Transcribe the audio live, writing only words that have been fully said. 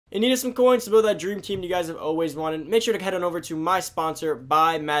You need some coins to build that dream team you guys have always wanted. Make sure to head on over to my sponsor,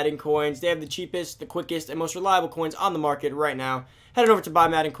 Buy Madden Coins. They have the cheapest, the quickest, and most reliable coins on the market right now. Head on over to Buy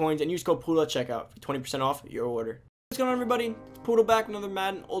Madden Coins and use code Poodle at checkout for 20% off your order. What's going on, everybody? It's Poodle back with another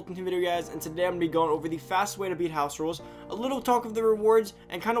Madden Ultimate Team video, guys. And today I'm going to be going over the fastest way to beat house rules, a little talk of the rewards,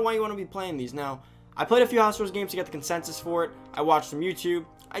 and kind of why you want to be playing these. Now, I played a few house rules games to get the consensus for it. I watched some YouTube.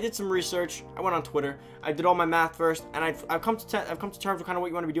 I did some research. I went on Twitter. I did all my math first, and I've come to terms with kind of what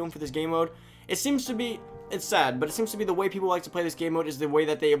you want to be doing for this game mode. It seems to be, it's sad, but it seems to be the way people like to play this game mode is the way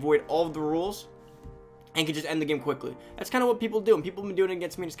that they avoid all of the rules and can just end the game quickly. That's kind of what people do, and people have been doing it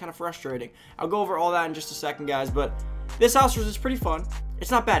against me, and it's kind of frustrating. I'll go over all that in just a second, guys, but this house rules is pretty fun.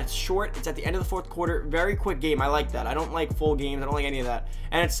 It's not bad. It's short. It's at the end of the fourth quarter. Very quick game. I like that. I don't like full games. I don't like any of that.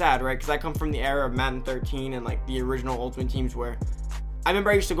 And it's sad, right? Because I come from the era of Madden 13 and like the original Ultimate Teams where I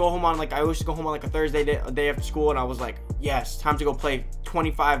remember I used to go home on like a Thursday day after school, and I was like, yes, time to go play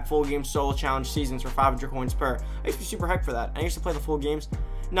 25 full game solo challenge seasons for 500 coins per. I used to be super hyped for that. I used to play the full games.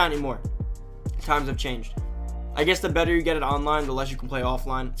 Not anymore. Times have changed. I guess the better you get it online, the less you can play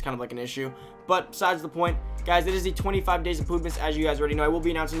offline. It's kind of like an issue. But besides the point, guys, it is the 25 days improvements. As you guys already know, I will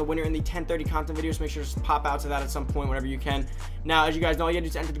be announcing the winner in the 10:30 content video, so make sure to pop out to that at some point whenever you can. Now, as you guys know, all you gotta do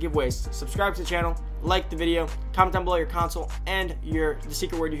is enter the giveaways. Subscribe to the channel, like the video, comment down below your console and the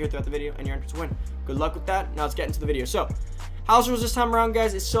secret word you hear throughout the video, and you're entered to win. Good luck with that. Now let's get into the video. So, house rules this time around,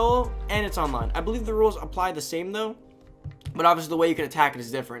 guys, is solo and it's online. I believe the rules apply the same though, but obviously the way you can attack it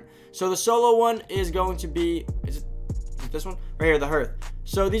is different. So the solo one is going to be, is it this one right here, the hearth.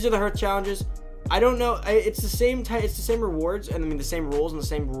 So these are the hearth challenges. I don't know, it's the same rewards, and I mean the same rules and the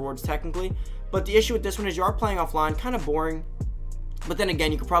same rewards technically, but the issue with this one is you are playing offline, kind of boring, but then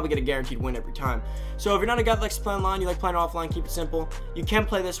again, you could probably get a guaranteed win every time. So if you're not a guy that likes to play online, you like playing offline, keep it simple. You can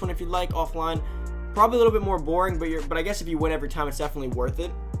play this one if you like offline. Probably a little bit more boring, but I guess if you win every time, it's definitely worth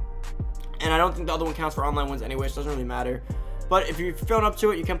it. And I don't think the other one counts for online wins anyway, so it doesn't really matter. But if you're feeling up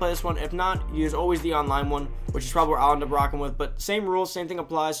to it, you can play this one. If not, there's always the online one, which is probably what I'll end up rocking with. But same rules, same thing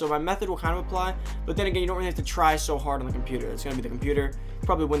applies. So my method will kind of apply. But then again, you don't really have to try so hard on the computer. It's going to be the computer. You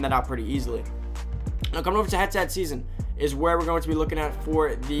probably win that out pretty easily. Now, coming over to head-to-head season is where we're going to be looking at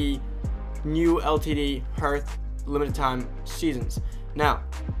for the new LTD Hearth limited time seasons. Now,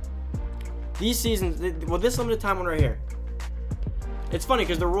 these seasons, well, this limited time one right here, it's funny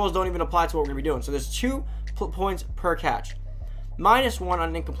because the rules don't even apply to what we're going to be doing. So there's 2 points per catch. -1 on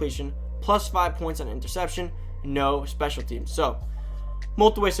an incompletion, +5 points on an interception, no special teams. So,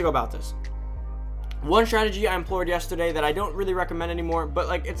 multiple ways to go about this. One strategy I employed yesterday that I don't really recommend anymore, but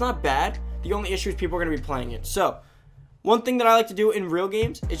like it's not bad. The only issue is people are going to be playing it. So, one thing that I like to do in real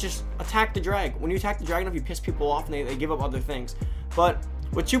games is just attack the drag. When you attack the drag enough, you piss people off and they give up other things. But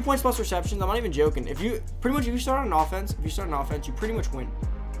with 2 points plus receptions, I'm not even joking. If you start on offense, you pretty much win.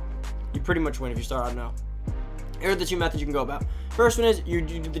 You pretty much win if you start out now. Here are the 2 methods you can go about. First one is you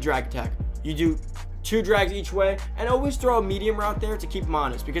do the drag attack. You do 2 drags each way, and always throw a medium route there to keep them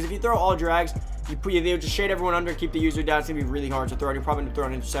honest. Because if you throw all drags, they'll just shade everyone under and keep the user down. It's gonna be really hard to throw, and you're probably gonna throw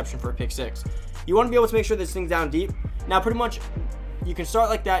an interception for a pick 6. You want to be able to make sure this thing's down deep. Now, pretty much, you can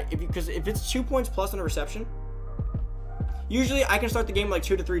start like that because if it's 2 points plus on a reception, usually I can start the game like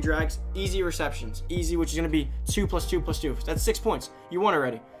 2 to 3 drags, easy receptions, easy, which is gonna be 2 + 2 + 2. That's 6 points. You won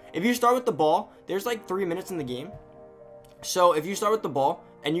already. If you start with the ball, there's like 3 minutes in the game. So if you start with the ball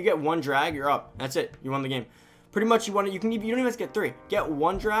and you get 1 drag, you're up. That's it. You won the game. Pretty much you don't even have to get 3. Get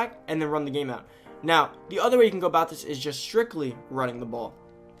 1 drag and then run the game out. Now, the other way you can go about this is just strictly running the ball.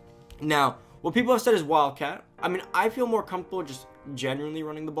 Now, what people have said is Wildcat. I mean, I feel more comfortable just genuinely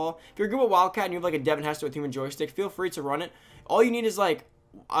running the ball. If you're good with Wildcat and you have like a Devin Hester with human joystick, feel free to run it. All you need is like,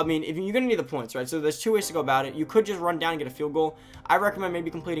 I mean, if you're going to need the points, right? So there's 2 ways to go about it. You could just run down and get a field goal. I recommend maybe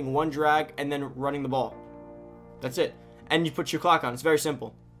completing 1 drag and then running the ball. That's it. And you put your clock on. It's very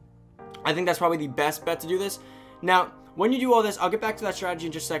simple. I think that's probably the best bet to do this. Now, when you do all this, I'll get back to that strategy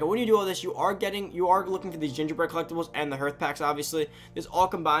in just a second. When you do all this, you are looking for these gingerbread collectibles and the hearth packs, obviously. This all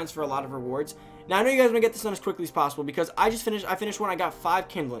combines for a lot of rewards. Now, I know you guys want to get this done as quickly as possible because I finished one. I got 5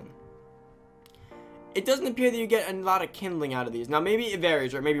 kindling. It doesn't appear that you get a lot of kindling out of these. Now, maybe it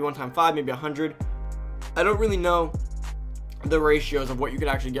varies, right? Maybe 1 times 5, maybe 100. I don't really know the ratios of what you could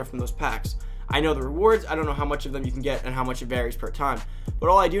actually get from those packs. I know the rewards. I don't know how much of them you can get and how much it varies per time. But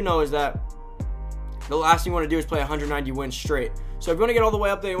all I do know is that the last thing you want to do is play 190 wins straight. So if you want to get all the way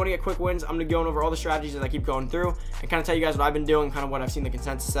up there, you want to get quick wins, I'm going to go over all the strategies as I keep going through and kind of tell you guys what I've been doing, kind of what I've seen the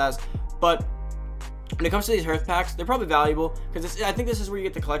consensus as. But when it comes to these hearth packs, they're probably valuable because I think this is where you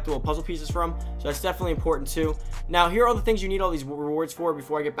get the collectible puzzle pieces from. So that's definitely important too. Now, here are all the things you need all these rewards for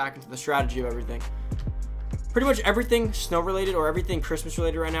before I get back into the strategy of everything. Pretty much everything snow related or everything Christmas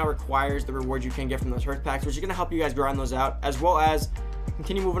related right now requires the rewards you can get from those hearth packs, which is going to help you guys grind those out, as well as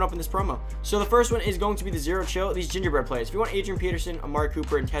continue moving up in this promo. So the first one is going to be the Zero Chill, these gingerbread plays. If you want Adrian Peterson, Amari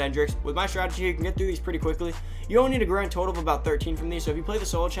Cooper, and Ted Hendricks, with my strategy, you can get through these pretty quickly. You only need a grand total of about 13 from these, so if you play the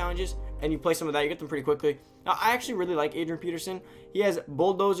solo challenges and you play some of that, you get them pretty quickly. Now, I actually really like Adrian Peterson. He has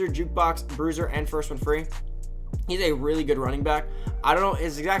Bulldozer, Jukebox, Bruiser, and First One Free. He's a really good running back. I don't know,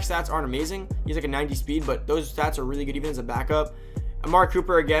 his exact stats aren't amazing. He's like a 90 speed, but those stats are really good even as a backup. Amari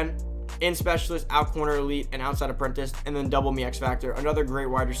Cooper, again, in specialist, out corner elite, and outside apprentice, and then double me X Factor, another great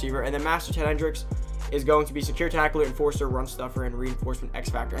wide receiver. And then Master Ted Hendricks is going to be secure tackler, enforcer, run stuffer, and reinforcement X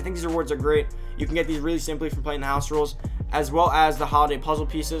Factor. I think these rewards are great. You can get these really simply from playing the house rules, as well as the holiday puzzle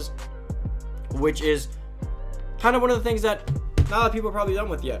pieces, which is kind of one of the things that not a lot of people are probably done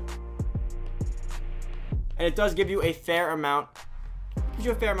with yet. And it does give you a fair amount. Gives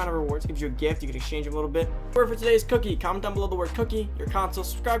you a fair amount of rewards. Gives you a gift. You can exchange them a little bit. Word for today's cookie. Comment down below the word cookie, your console,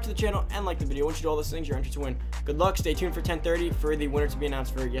 subscribe to the channel, and like the video. Once you do all those things, you're entered to win. Good luck. Stay tuned for 10:30 for the winner to be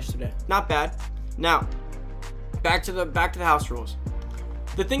announced for yesterday. Not bad. Now, back to the house rules.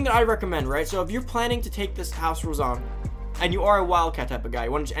 The thing that I recommend, right? So if you're planning to take this house rules on, and you are a Wildcat type of guy,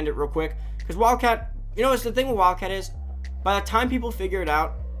 you want to just end it real quick, because Wildcat, you know, it's the thing with Wildcat is, by the time people figure it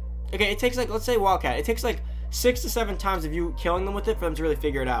out, okay, it takes like, let's say Wildcat, it takes like 6 to 7 times of you killing them with it for them to really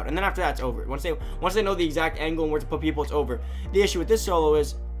figure it out, and then after that it's over. Once they know the exact angle and where to put people, it's over. The issue with this solo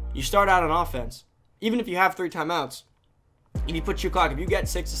is you start out on offense. Even if you have 3 timeouts, if you put Chew Clock, if you get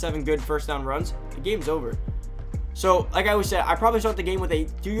 6 to 7 good first down runs, the game's over. So like I always said, I probably start the game with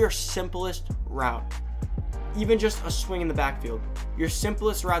do your simplest route. Even just a swing in the backfield, your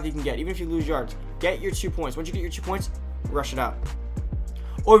simplest route that you can get, even if you lose yards, get your 2 points. Once you get your 2 points, rush it out.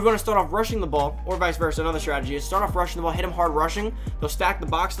 Or if you want to start off rushing the ball, or vice versa, another strategy is start off rushing the ball, hit them hard rushing. They'll stack the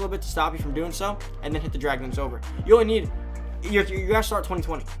box a little bit to stop you from doing so, and then hit the drag and it's over. You only need, you gotta start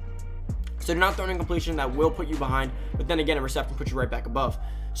 20-20. So do not throw an incompletion that will put you behind, but then again, a reception puts you right back above.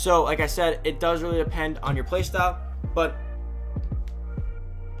 So like I said, it does really depend on your play style, but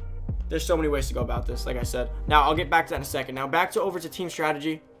there's so many ways to go about this, like I said. Now, I'll get back to that in a second. Now, over to team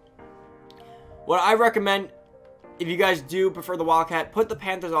strategy. What I recommend, if you guys do prefer the Wildcat, put the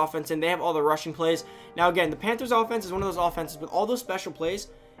Panthers offense in. They have all the rushing plays. Now, again, the Panthers offense is one of those offenses with all those special plays.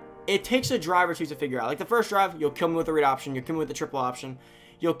 It takes a drive or two to figure out. Like the first drive, you'll kill me with a read option. You'll kill me with the triple option.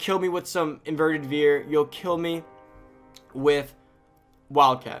 You'll kill me with some inverted veer. You'll kill me with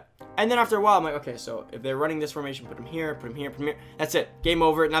Wildcat. And then after a while, I'm like, okay, so if they're running this formation, put them here, put them here, put them here. That's it. Game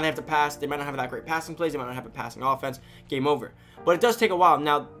over. Now they have to pass. They might not have that great passing plays. They might not have a passing offense. Game over. But it does take a while.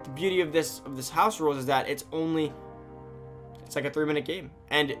 Now, the beauty of this house rules is that it's like a 3-minute game.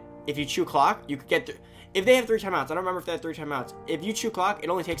 And if you chew clock, you could get through. If they have 3 timeouts, I don't remember if they had 3 timeouts. If you chew clock, it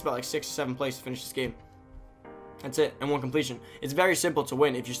only takes about like 6 to 7 plays to finish this game. That's it, and 1 completion. It's very simple to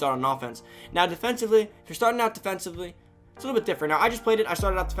win if you start on offense. Now, defensively, if you're starting out defensively, it's a little bit different. Now, I just played it. I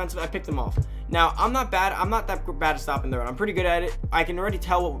started out defensively. I picked them off. Now, I'm not bad. I'm not that bad at stopping the run. I'm pretty good at it. I can already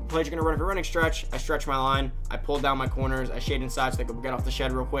tell what plays you're going to run. If you're running stretch, I stretch my line. I pull down my corners. I shade inside so they can get off the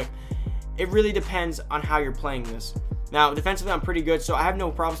shed real quick. It really depends on how you're playing this. Now, defensively, I'm pretty good, so I have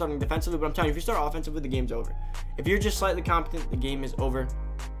no problem starting defensively, but I'm telling you, if you start offensively, the game's over. If you're just slightly competent, the game is over.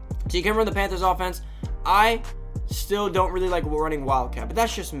 So you can run the Panthers offense. I still don't really like running Wildcat, but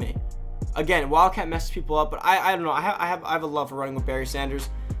that's just me. Again, Wildcat messes people up, but I don't know. I have a love for running with Barry Sanders.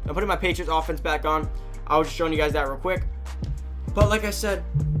 I'm putting my Patriots offense back on. I was just showing you guys that real quick. But like I said,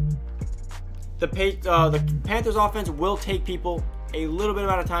 the Panthers offense will take people a little bit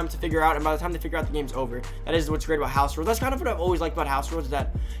amount of time to figure out, and by the time they figure out, the game's over. That is what's great about house rules. That's kind of what I've always liked about house rules, is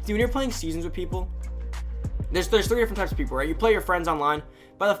that, see, when you're playing seasons with people, there's 3 different types of people, right? You play your friends online.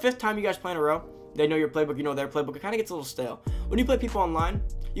 By the 5th time you guys play in a row, they know your playbook, you know their playbook. It kind of gets a little stale. When you play people online,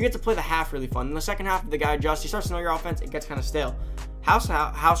 you get to play the half really fun. In the second half, the guy adjusts, he starts to know your offense, it gets kind of stale.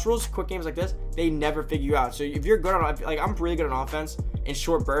 House rules, quick games like this, they never figure you out. So if you're good on, like, I'm really good on offense in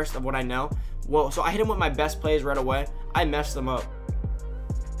short bursts of what I know. Well, so I hit him with my best plays right away. I messed them up.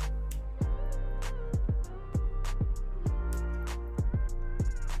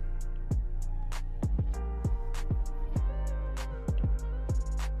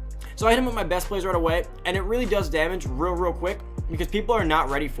 So I hit him with my best plays right away, and it really does damage real quick because people are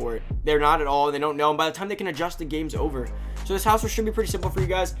not ready for it. They're not at all. They don't know. And by the time they can adjust, the game's over. So this house rule should be pretty simple for you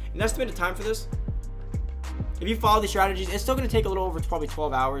guys. An estimated time for this, if you follow these strategies, it's still going to take a little over probably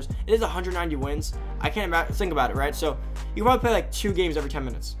 12 hours. It is 190 wins. I can't think about it, right? So you can probably play like 2 games every 10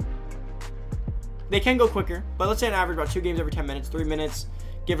 minutes. They can go quicker, but let's say on average about 2 games every 10 minutes, 3 minutes,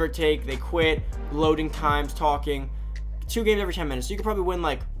 give or take. They quit, loading times, talking. 2 games every 10 minutes. So you could probably win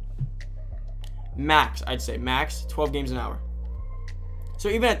like max, I'd say, max 12 games an hour. So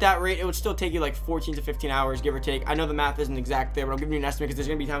even at that rate, it would still take you like 14 to 15 hours, give or take. I know the math isn't exact there, but I'm giving you an estimate because there's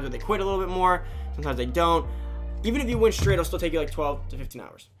going to be times where they quit a little bit more. Sometimes they don't. Even if you win straight, it'll still take you like 12 to 15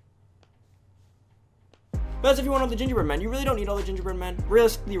 hours. But that's if you want all the gingerbread men. You really don't need all the gingerbread men.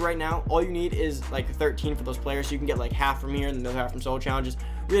 Realistically, right now, all you need is like 13 for those players. So you can get like half from here and the other half from solo challenges.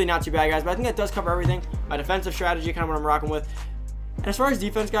 Really not too bad, guys. But I think that does cover everything. My defensive strategy, kind of what I'm rocking with. And as far as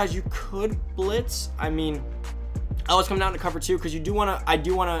defense, guys, you could blitz. I mean, I was coming down to cover 2 because you do want to. I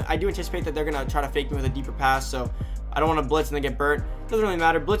do anticipate that they're gonna try to fake me with a deeper pass. So I don't want to blitz and then get burnt. Doesn't really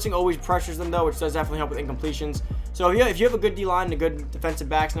matter. Blitzing always pressures them though, which does definitely help with incompletions. So if you have a good D-line and a good defensive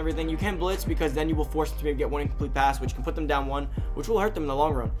backs and everything, you can blitz because then you will force them to maybe get one incomplete pass, which can put them down 1, which will hurt them in the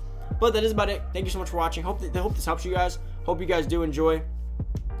long run. But that is about it. Thank you so much for watching. Hope this helps you guys. Hope you guys do enjoy.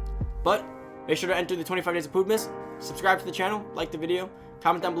 But make sure to enter the 25 Days of Poodle. Subscribe to the channel, like the video,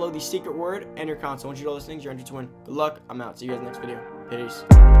 comment down below the secret word and your console. Once you do all those things, you're entered to win. Good luck. I'm out. See you guys in the next video.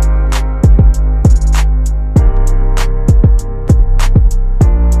 Peace.